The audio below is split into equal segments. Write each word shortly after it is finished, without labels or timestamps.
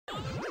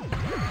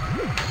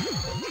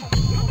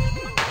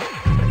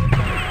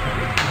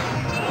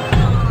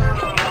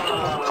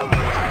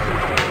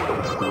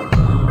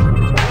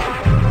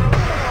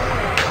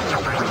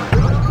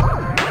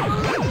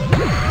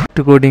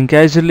to Coding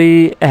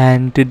Casually,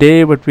 and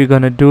today what we're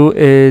gonna do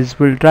is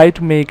we'll try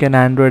to make an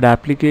Android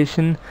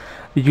application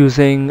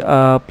using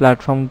a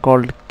platform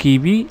called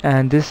Kivy,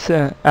 and this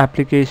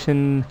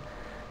application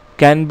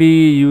can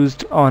be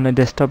used on a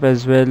desktop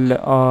as well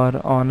or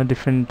on a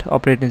different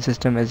operating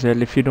system as well.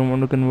 If you don't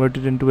want to convert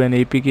it into an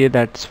APK,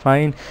 that's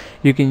fine.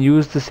 You can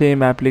use the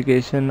same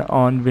application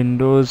on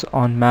Windows,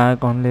 on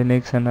Mac, on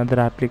Linux,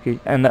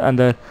 and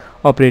other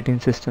operating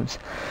systems.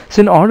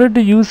 So in order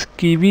to use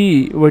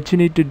Kivy, what you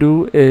need to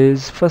do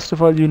is, first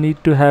of all, you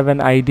need to have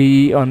an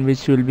IDE on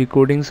which you will be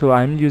coding. So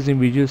I'm using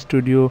Visual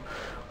Studio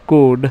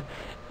Code,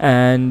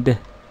 and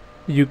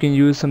you can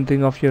use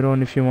something of your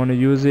own if you want to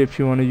use it. If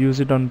you want to use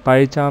it on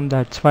PyCharm,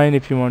 that's fine.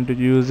 If you want to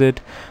use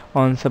it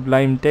on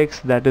Sublime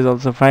Text, that is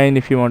also fine.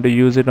 If you want to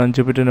use it on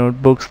Jupyter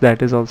Notebooks,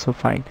 that is also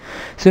fine.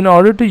 So in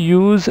order to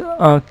use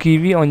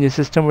Kivy on your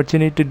system, what you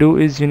need to do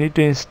is you need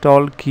to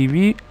install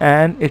Kivy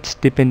and its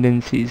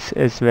dependencies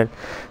as well.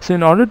 So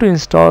in order to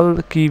install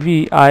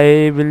Kivy,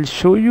 I will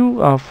show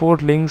you 4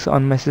 links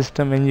on my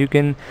system, and you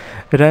can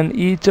run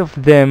each of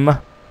them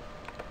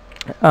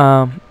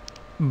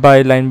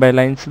by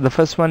line. So the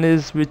first one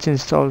is which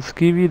installs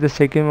Kivy, the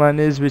second one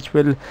is which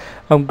will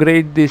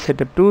upgrade the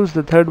setup tools,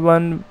 the third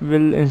one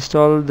will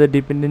install the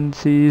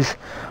dependencies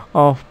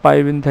of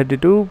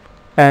pywin32,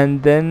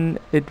 and then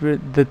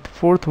the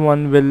fourth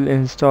one will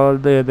install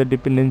the other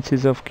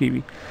dependencies of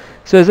Kivy.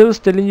 So as I was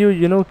telling you,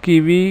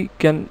 Kivy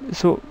can,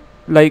 so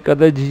like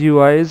other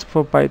GUIs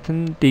for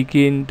Python,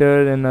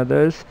 tkinter and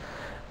others,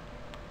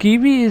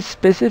 Kivy is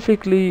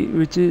specifically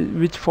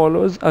which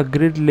follows a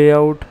grid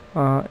layout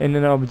in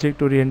an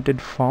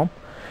object-oriented form,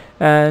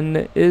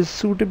 and is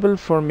suitable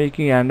for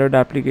making Android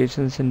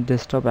applications and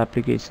desktop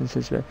applications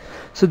as well.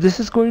 So this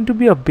is going to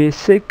be a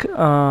basic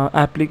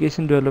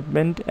application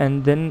development,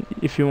 and then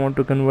if you want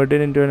to convert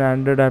it into an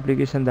Android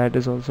application, that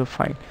is also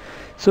fine.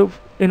 So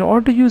in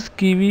order to use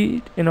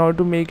Kivy, in order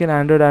to make an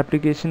Android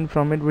application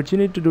from it, what you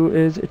need to do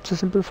is, it's a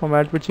simple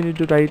format. What you need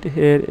to write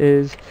here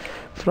is,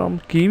 from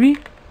Kivy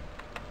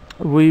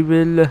we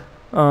will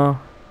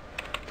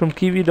from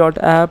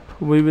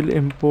kivy.app we will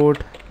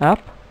import app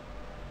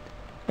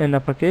in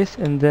uppercase,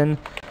 and then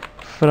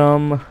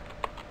from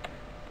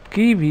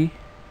Kivy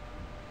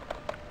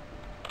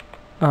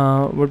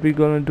what we're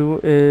gonna do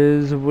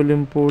is we'll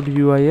import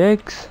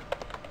UIX,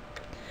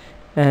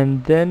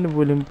 and then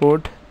we'll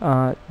import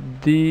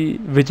the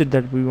widget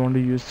that we want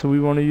to use. So we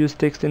want to use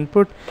text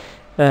input,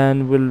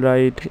 and we'll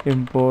write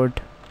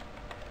import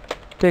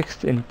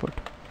text input.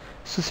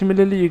 So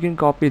similarly, you can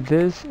copy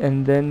this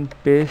and then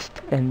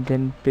paste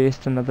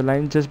another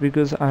line, just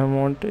because I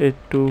want it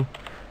to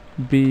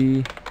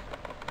be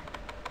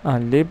a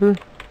label.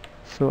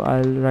 So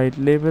I'll write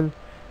label,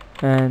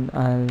 and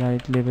I'll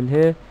write label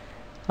here.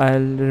 I'll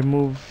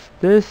remove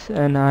this,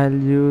 and I'll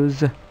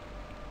use,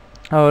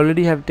 I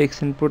already have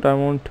text input, I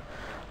want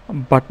a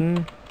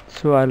button,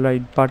 so I'll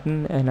write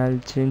button, and I'll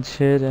change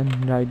here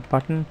and write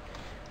button.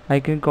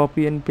 I can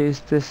copy and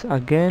paste this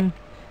again,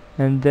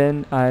 and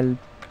then I'll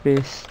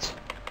paste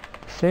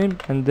same,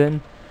 and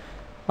then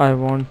I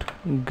want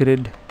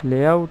grid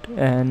layout,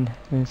 and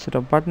instead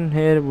of button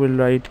here we'll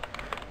write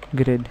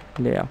grid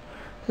layout.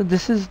 So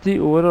this is the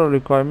overall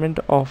requirement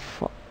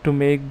to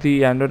make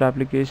the Android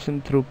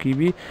application through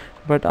Kivy,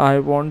 but I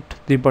want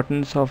the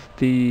buttons of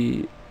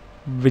the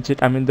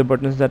widget, I mean the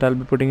buttons that I'll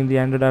be putting in the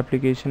Android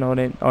application or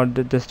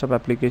the desktop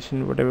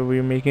application, whatever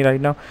we're making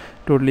right now.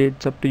 Totally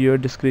it's up to your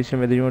discretion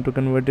whether you want to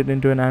convert it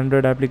into an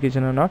Android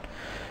application or not.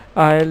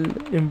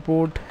 I'll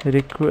import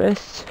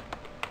requests,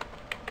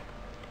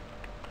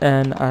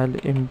 and I'll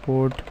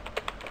import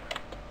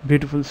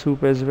beautiful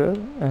soup as well,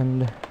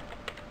 and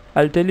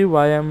I'll tell you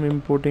why I'm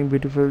importing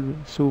beautiful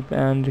soup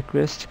and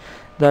request.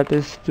 That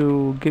is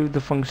to give the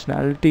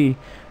functionality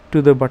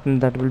to the button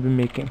that we'll be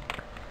making.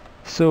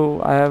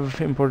 So I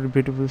have imported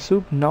beautiful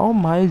soup. Now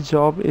my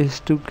job is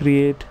to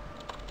create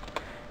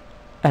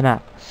an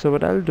app. So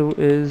what I'll do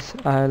is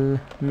I'll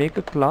make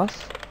a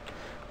class,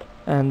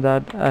 and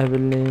that I will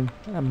name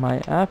my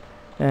app,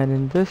 and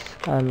in this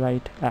I'll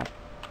write app,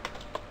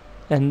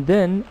 and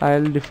then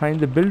I'll define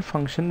the build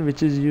function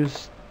which is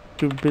used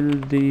to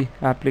build the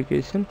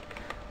application.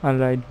 I'll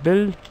write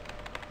build.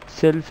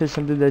 Self is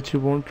something that you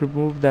won't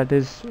remove, that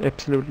is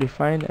absolutely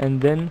fine, and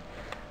then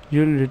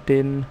you'll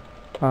retain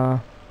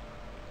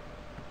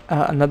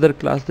another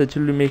class that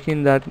you'll be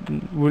making, that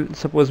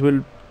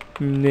we'll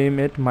name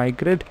it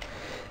mygrid,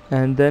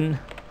 and then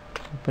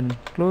open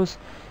and close.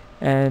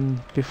 And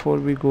before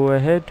we go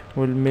ahead,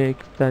 we'll make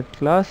that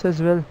class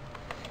as well,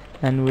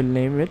 and we'll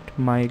name it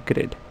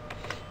mygrid.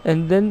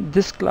 And then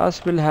this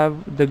class will have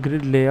the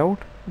grid layout,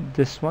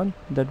 this one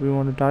that we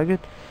want to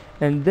target.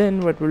 And then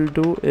what we'll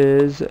do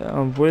is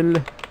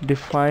we'll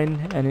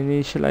define an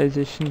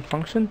initialization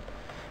function,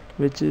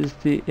 which is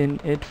the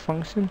init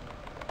function.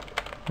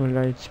 We'll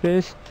write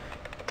space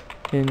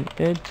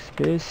init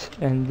space,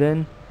 and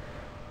then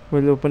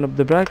we'll open up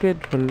the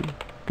bracket, we'll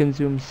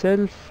consume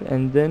self,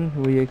 and then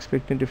we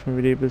expecting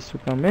different variables to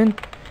come in,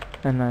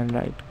 and I'll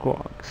write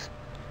cogs.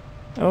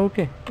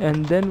 Okay,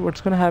 and then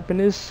what's gonna happen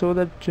is, so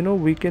that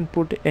we can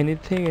put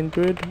anything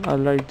into it, I'll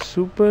write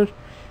super,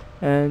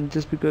 and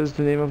just because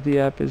the name of the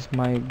app is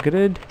my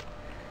grid,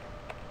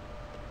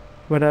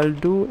 what I'll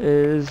do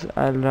is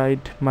I'll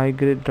write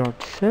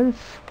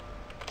mygrid.self,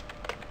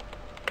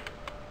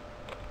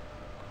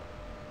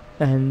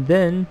 and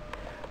then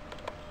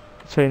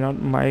sorry, not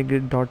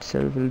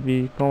mygrid.self, will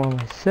be comma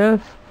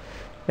myself,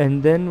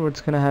 and then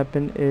what's gonna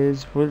happen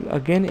is we'll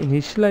again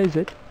initialize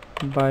it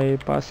by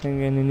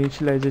passing an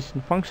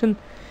initialization function,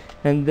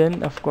 and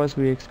then of course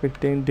we're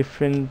expecting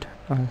different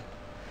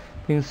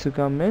things to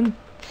come in,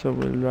 so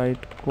we'll write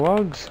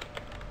quags,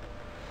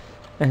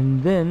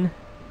 and then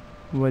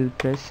we'll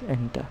press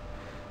enter.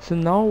 So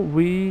now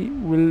we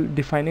will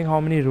defining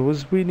how many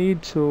rows we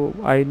need. So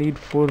I need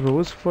 4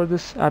 rows for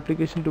this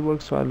application to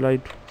work, so I'll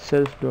write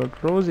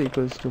self.rows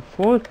equals to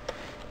 4,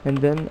 and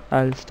then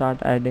I'll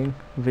start adding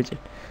widget.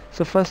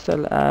 So first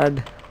I'll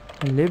add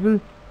a label,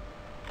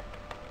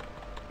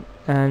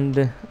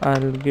 and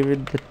I'll give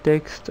it the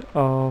text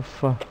of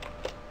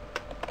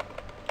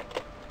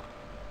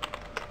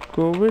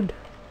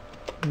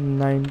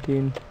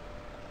COVID-19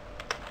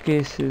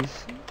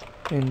 cases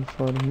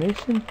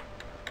information,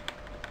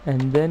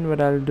 and then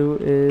what I'll do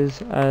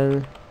is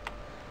I'll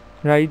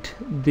write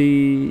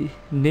the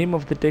name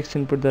of the text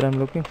input that I'm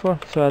looking for.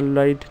 So I'll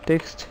write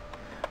text,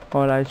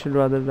 or I should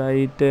rather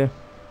write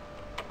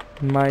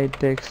my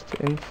text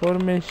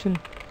information,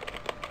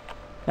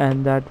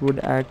 and that would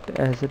act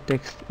as a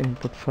text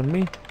input for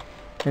me.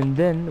 And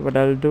then what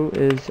I'll do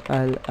is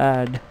I'll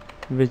add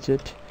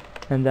widget,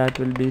 and that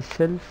will be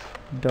self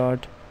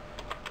dot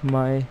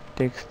my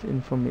text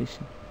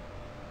information.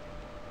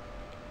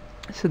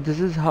 So this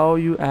is how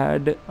you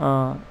add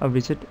a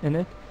widget in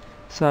it.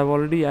 So I've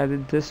already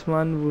added this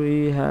one.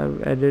 We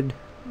have added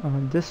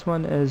this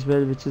one as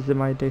well, which is the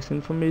my text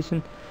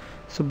information.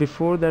 So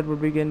before that, what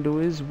we can do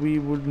is we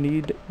would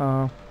need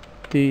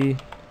the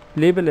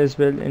label as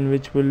well, in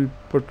which we'll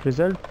put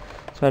result.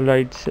 So I'll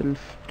write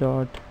self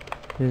dot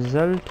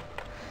result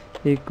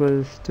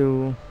equals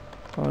to,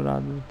 or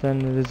rather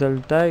than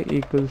result tag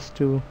equals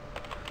to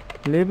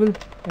label,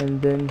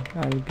 and then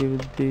I'll give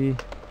it the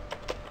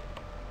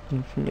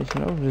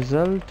information of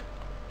result,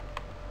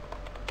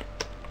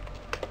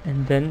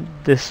 and then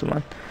this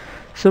one.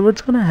 So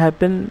what's gonna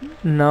happen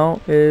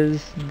now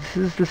is, this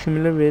is the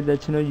similar way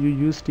that you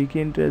use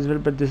tkinter as well,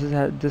 but this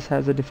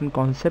has a different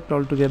concept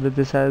altogether.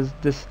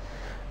 This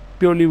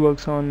purely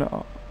works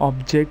on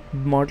object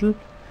model.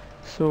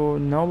 So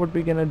now what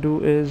we're gonna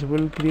do is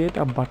we'll create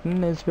a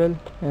button as well,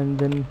 and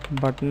then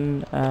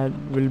button add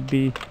will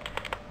be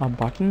a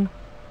button,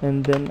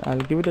 and then I'll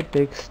give it a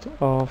text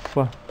of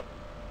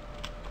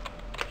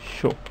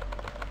show,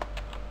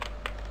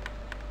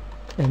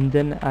 and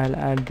then I'll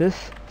add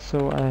this.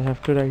 So I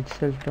have to write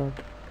self dot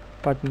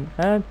button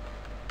add,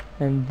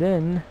 and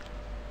then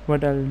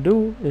what I'll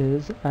do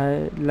is,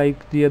 I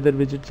like the other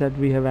widgets that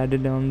we have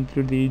added on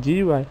through the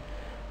GUI,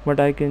 what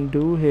I can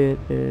do here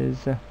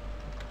is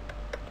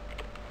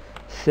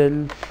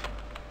self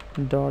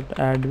dot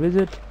add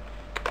widget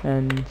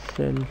and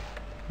self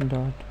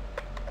dot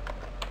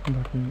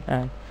button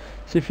add.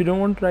 So if you don't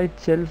want to write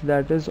self,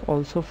 that is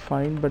also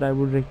fine, but I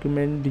would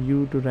recommend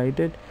you to write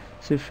it.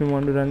 So if you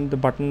want to run the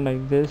button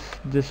like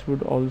this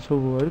would also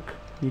work.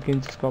 You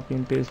can just copy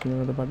and paste the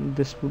name of the button.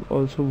 This would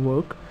also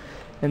work.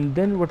 And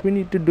then what we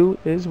need to do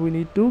is we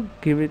need to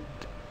give it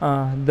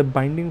the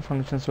binding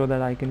function, so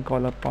that I can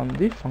call upon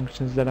the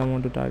functions that I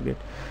want to target.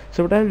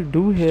 So what I'll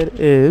do here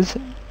is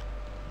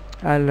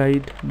I'll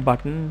write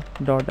button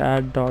dot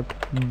add dot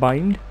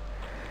bind.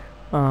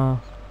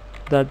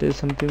 That is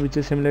something which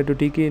is similar to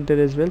tkinter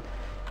as well,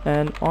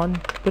 and on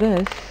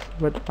press,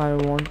 what I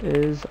want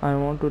is I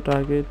want to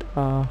target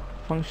a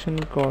function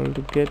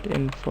called get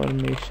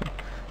information.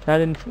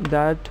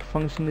 That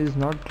function is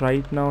not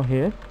right now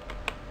here,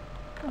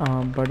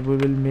 but we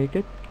will make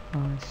it.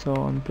 So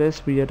on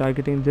press we are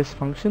targeting this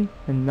function,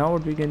 and now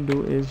what we can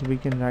do is we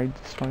can write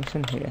this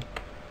function here.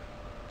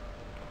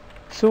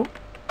 So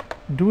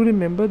do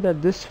remember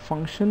that this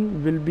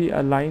function will be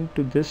aligned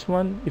to this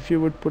one. If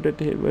you would put it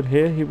here,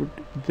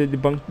 the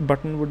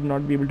button would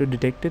not be able to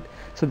detect it.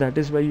 So that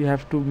is why you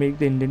have to make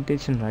the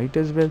indentation right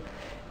as well.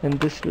 And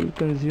this will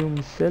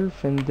consume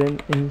self and then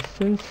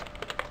instance,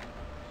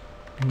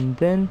 and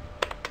then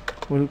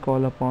we'll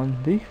call upon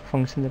the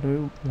function that we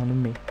want to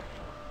make.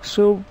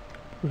 So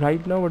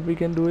right now what we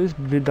can do is,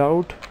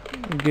 without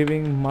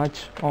giving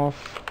much of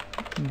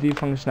the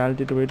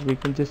functionality to it, we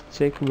can just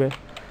check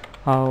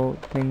how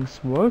things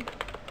work.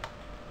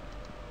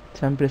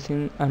 So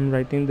I'm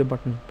writing the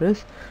button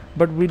press,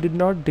 but we did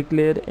not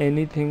declare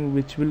anything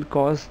which will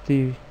cause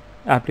the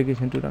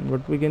application to run.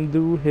 What we can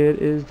do here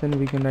is, then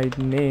we can write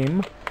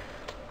name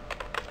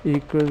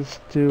equals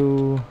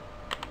to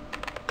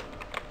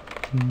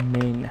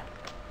main,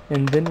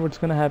 and then what's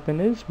gonna happen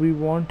is we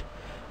want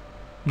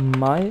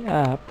my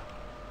app,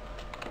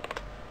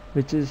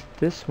 which is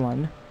this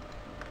one,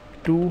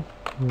 to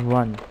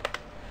run.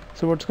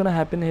 So what's gonna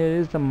happen here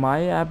is the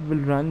my app will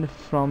run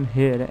from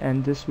here,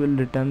 and this will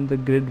return the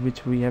grid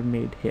which we have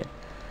made here.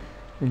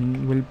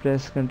 and we'll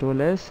press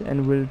Ctrl S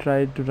and we'll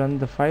try to run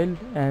the file.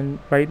 And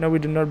right now we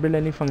did not build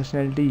any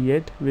functionality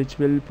yet which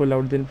will pull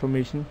out the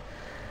information,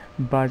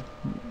 but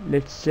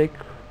let's check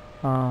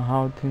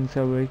how things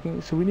are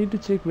working. So we need to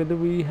check whether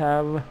we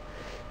have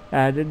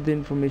added the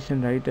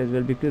information right as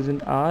well, because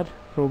in our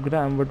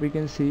program what we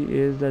can see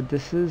is that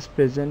this is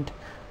present,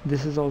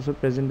 this is also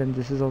present, and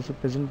this is also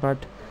present, but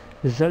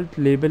result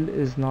label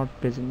is not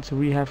present. So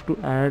we have to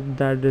add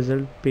that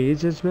result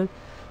page as well.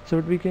 So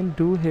what we can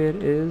do here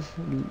is,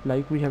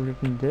 like we have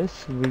written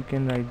this, we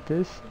can write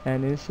this,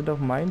 and instead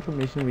of my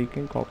information we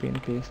can copy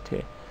and paste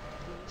here.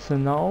 So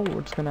now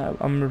what's gonna happen,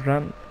 I'm gonna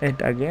run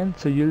it again.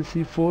 So you'll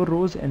see 4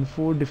 rows and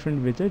 4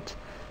 different widgets.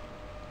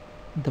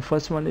 The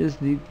first one is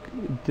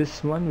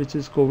this one, which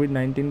is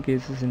COVID-19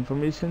 cases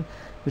information.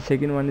 The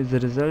second one is the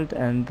result,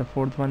 and the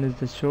fourth one is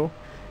the show.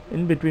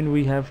 In between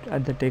we have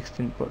the text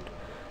input,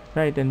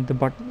 right? And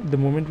the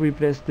moment we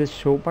press this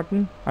show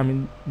button, I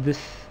mean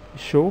this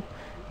show,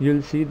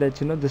 you'll see that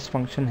this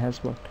function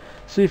has worked.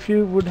 So if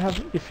you would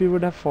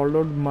have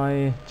followed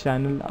my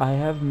channel, I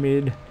have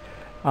made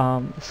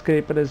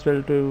scraper as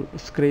well to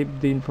scrape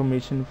the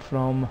information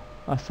from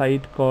a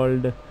site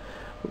called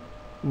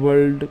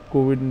World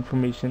COVID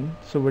Information.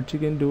 So what you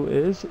can do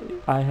is,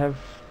 I have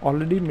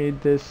already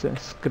made this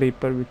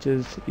scraper which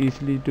is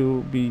easily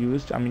to be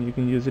used. I mean you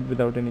can use it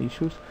without any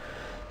issues.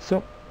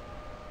 So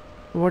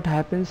what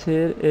happens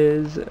here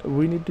is,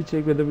 we need to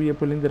check whether we are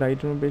pulling the right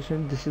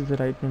information. This is the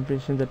right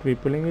information that we're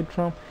pulling it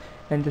from,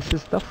 and this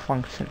is the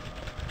function,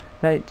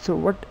 right? So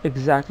what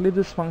exactly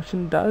this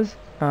function does,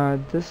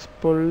 this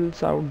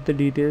pulls out the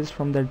details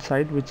from that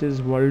site, which is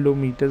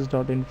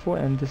worldometers.info,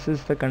 and this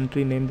is the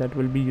country name that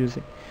we'll be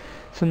using.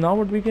 So now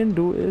what we can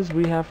do is,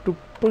 we have to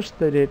push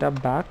the data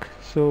back.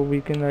 So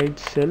we can write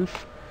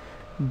self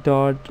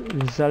dot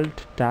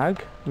result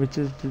tag, which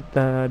is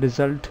the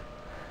result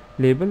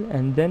label,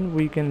 and then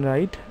we can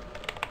write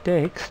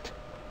text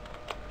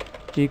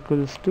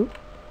equals to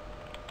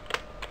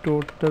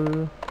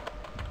total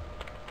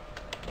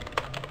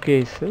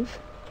cases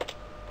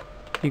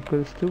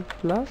equals to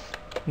plus.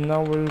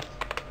 Now we'll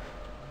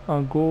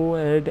go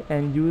ahead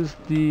and use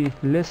the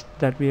list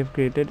that we have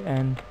created,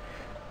 and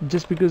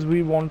just because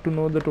we want to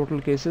know the total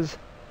cases,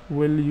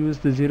 we'll use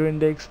the 0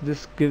 index.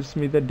 This gives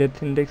me the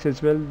death index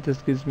as well,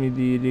 this gives me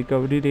the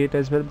recovery rate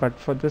as well, but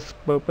for this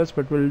purpose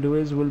what we'll do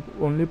is, we'll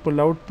only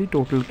pull out the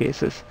total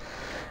cases.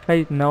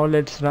 Right, now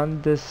let's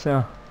run this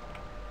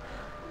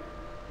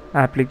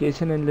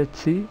application and let's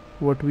see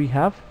what we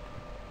have.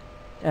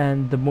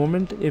 And the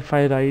moment if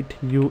I write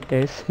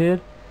US here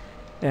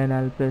and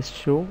I'll press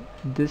show,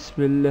 this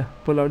will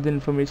pull out the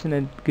information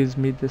and it gives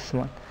me this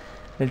one.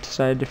 Let's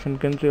try a different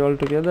country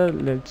altogether.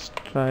 Let's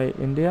try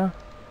India,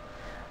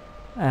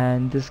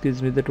 and this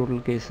gives me the total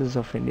cases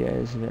of India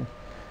as well.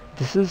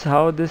 This is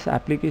how this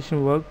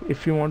application works.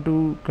 If you want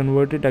to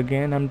convert it,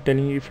 again I'm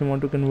telling you, if you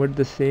want to convert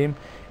the same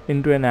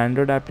into an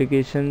Android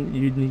application,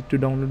 you need to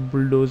download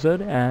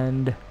Bulldozer,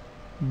 and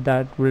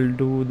that will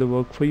do the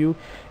work for you.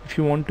 If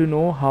you want to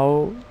know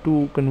how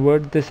to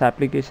convert this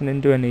application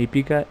into an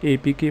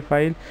APK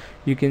file,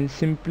 you can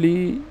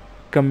simply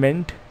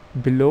comment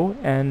below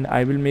and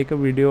I will make a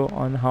video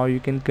on how you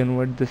can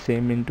convert the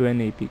same into an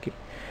APK.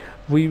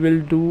 We will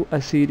do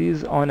a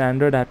series on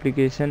Android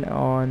application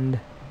on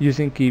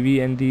using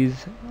Kivy and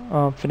these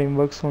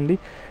frameworks only,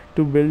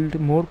 to build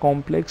more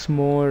complex,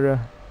 more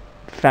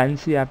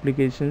fancy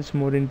applications,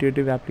 more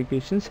intuitive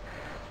applications.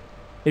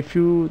 If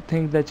you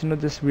think that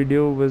this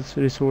video was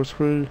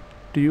resourceful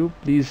to you,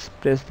 please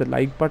press the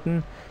like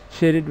button,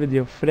 share it with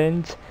your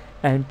friends,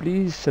 and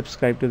please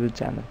subscribe to the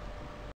channel.